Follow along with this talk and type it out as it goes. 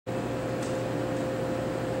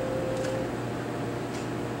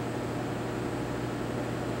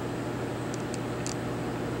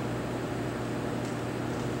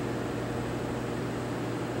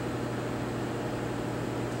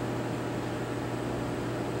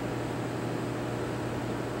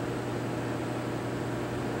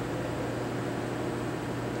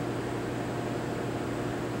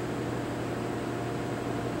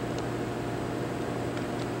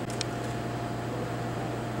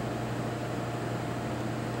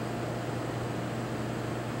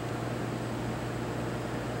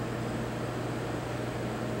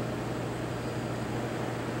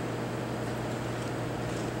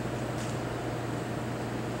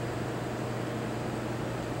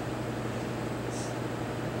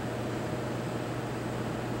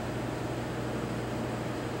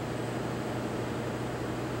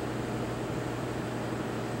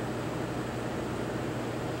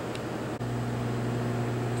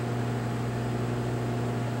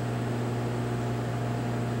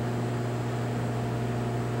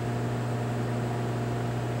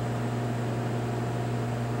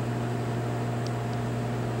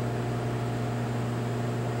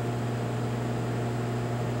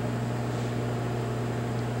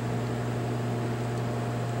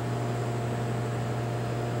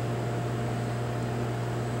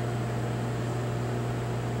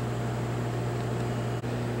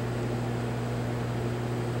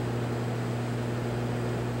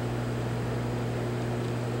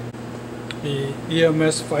the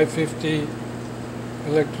EMS 550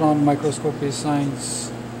 Electron Microscopy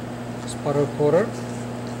Science Sputter coater.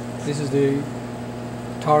 This is the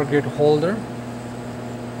target holder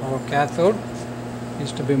or cathode. It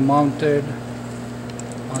is to be mounted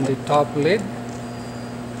on the top lid.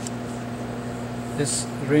 This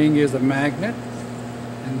ring is a magnet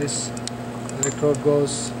and this electrode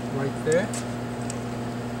goes right there.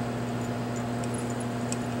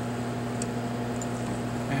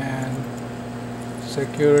 And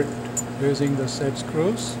secure it using the set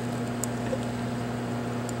screws.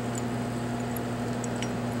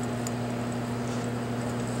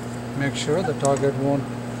 Make sure the target won't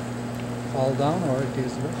fall down or it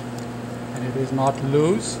is not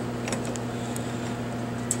loose.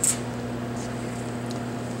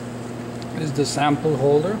 This is the sample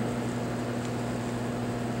holder.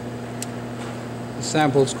 The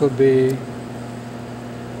samples could be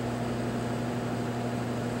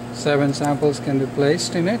 7 samples can be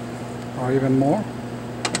placed in it or even more.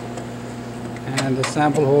 And the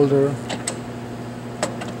sample holder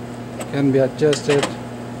can be adjusted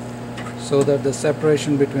so that the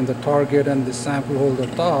separation between the target and the sample holder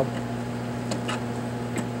top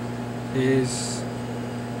is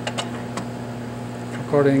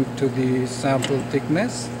according to the sample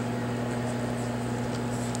thickness.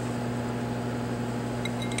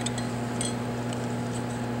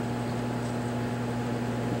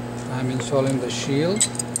 I'm installing the shield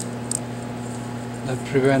that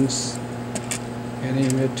prevents any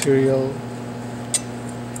material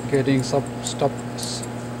getting sputtered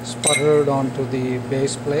onto the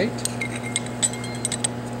base plate.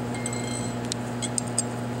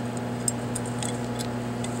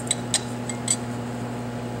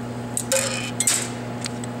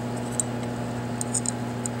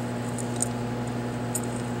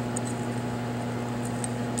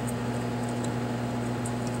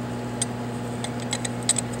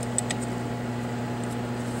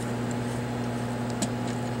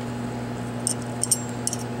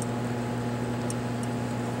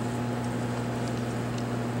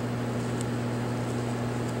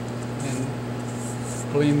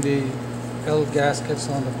 Clean the L gaskets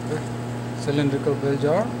on the cylindrical bell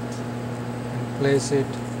jar and place it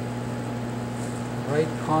right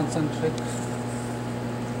concentric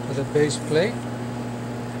to the base plate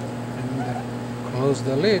and close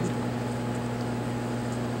the lid.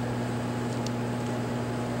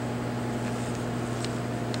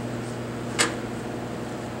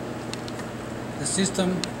 The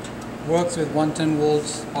system works with 110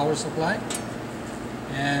 volts power supply,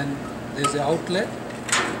 and there's the outlet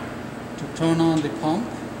to turn on the pump.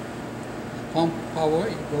 The pump power,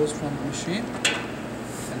 it goes from the machine,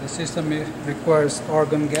 and the system requires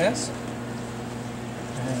argon gas.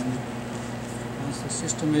 And once the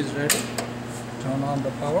system is ready, turn on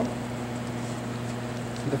the power.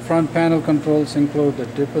 The front panel controls include the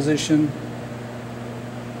deposition,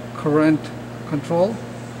 current control,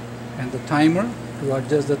 and the timer to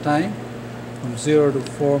adjust the time from 0 to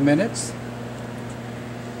 4 minutes.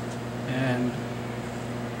 And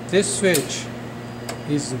this switch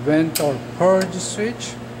is vent or purge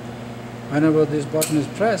switch. Whenever this button is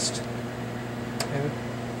pressed,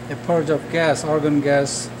 a purge of gas, argon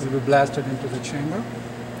gas, will be blasted into the chamber.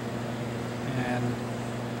 And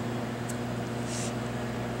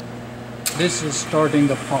this is starting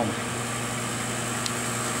the pump.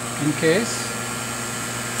 In case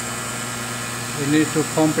we need to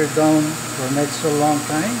pump it down for an extra long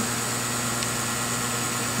time,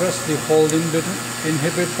 press the holding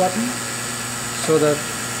inhibit button so that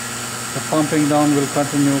the pumping down will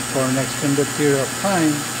continue for an extended period of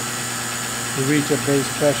time to reach a base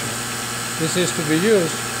pressure. This is to be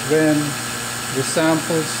used when the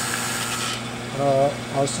samples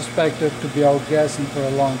are suspected to be outgassing for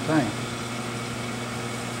a long time.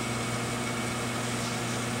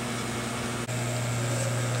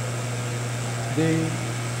 The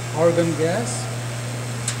argon gas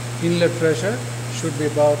inlet pressure should be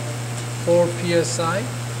about 4 psi.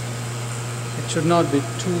 It should not be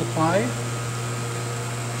too high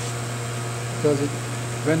because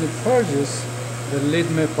when it purges, the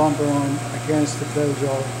lid may bump around against the bell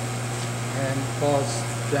jar and cause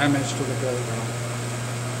damage to the bell jar.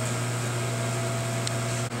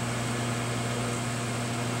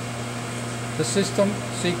 The system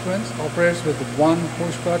sequence operates with one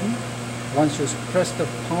push button. Once you press the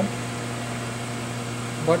pump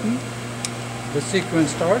button, the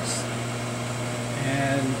sequence starts,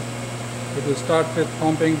 and it will start with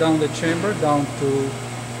pumping down the chamber down to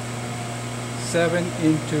 7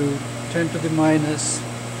 into 10 to the minus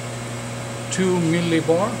 2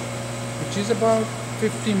 millibar, which is about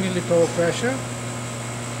 50 millitorr pressure.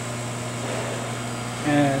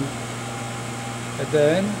 and at the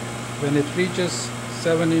end, when it reaches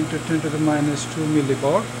 7 into 10 to the minus 2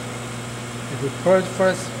 millibar, it will purge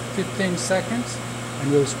first 15 seconds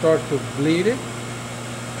and will start to bleed it.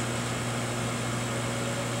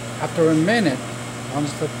 After a minute,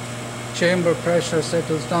 once the chamber pressure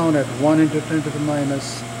settles down at 1 into 10 to the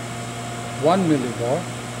minus 1 millibar,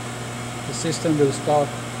 the system will start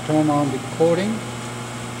turn on the coating,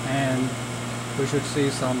 and we should see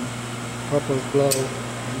some purple glow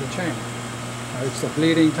in the chamber. Now it's the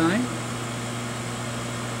bleeding time.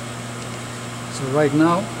 So right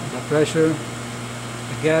now the pressure,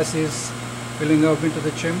 the gas is filling up into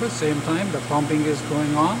the chamber. Same time the pumping is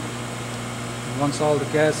going on. And once all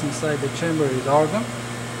the gas inside the chamber is argon,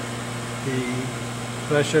 the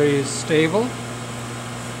pressure is stable,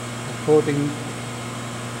 the coating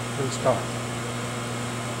will start.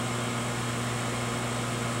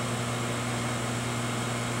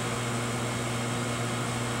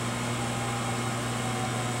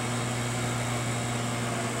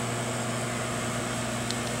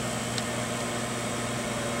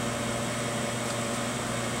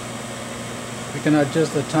 We can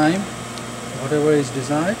adjust the time, whatever is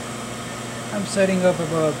desired. I'm setting up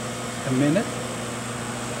about a minute,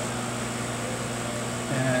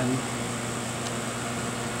 and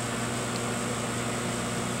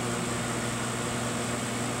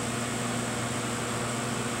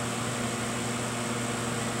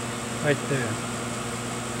right there,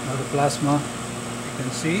 now the plasma you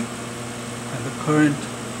can see, and the current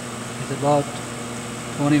is about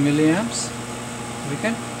 20 milliamps. We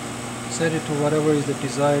can set it to whatever is the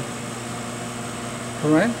desired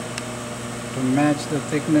current to match the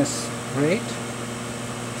thickness rate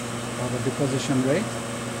or the deposition rate.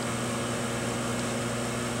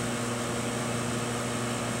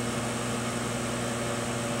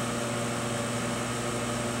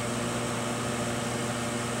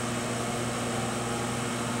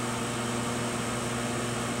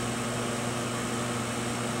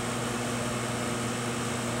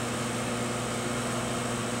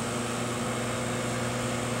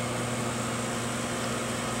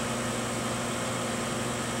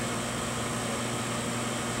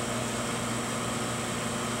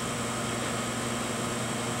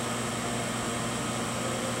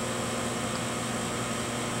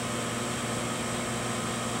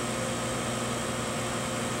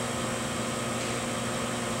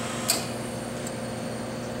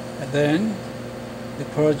 And then the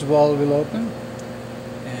purge valve will open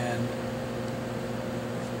and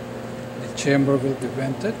the chamber will be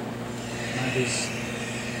vented. Now it is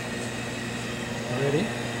ready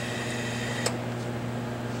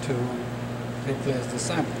to replace the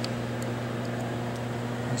sample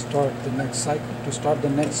and start the next cycle. To start the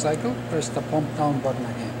next cycle, press the pump down button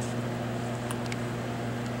again.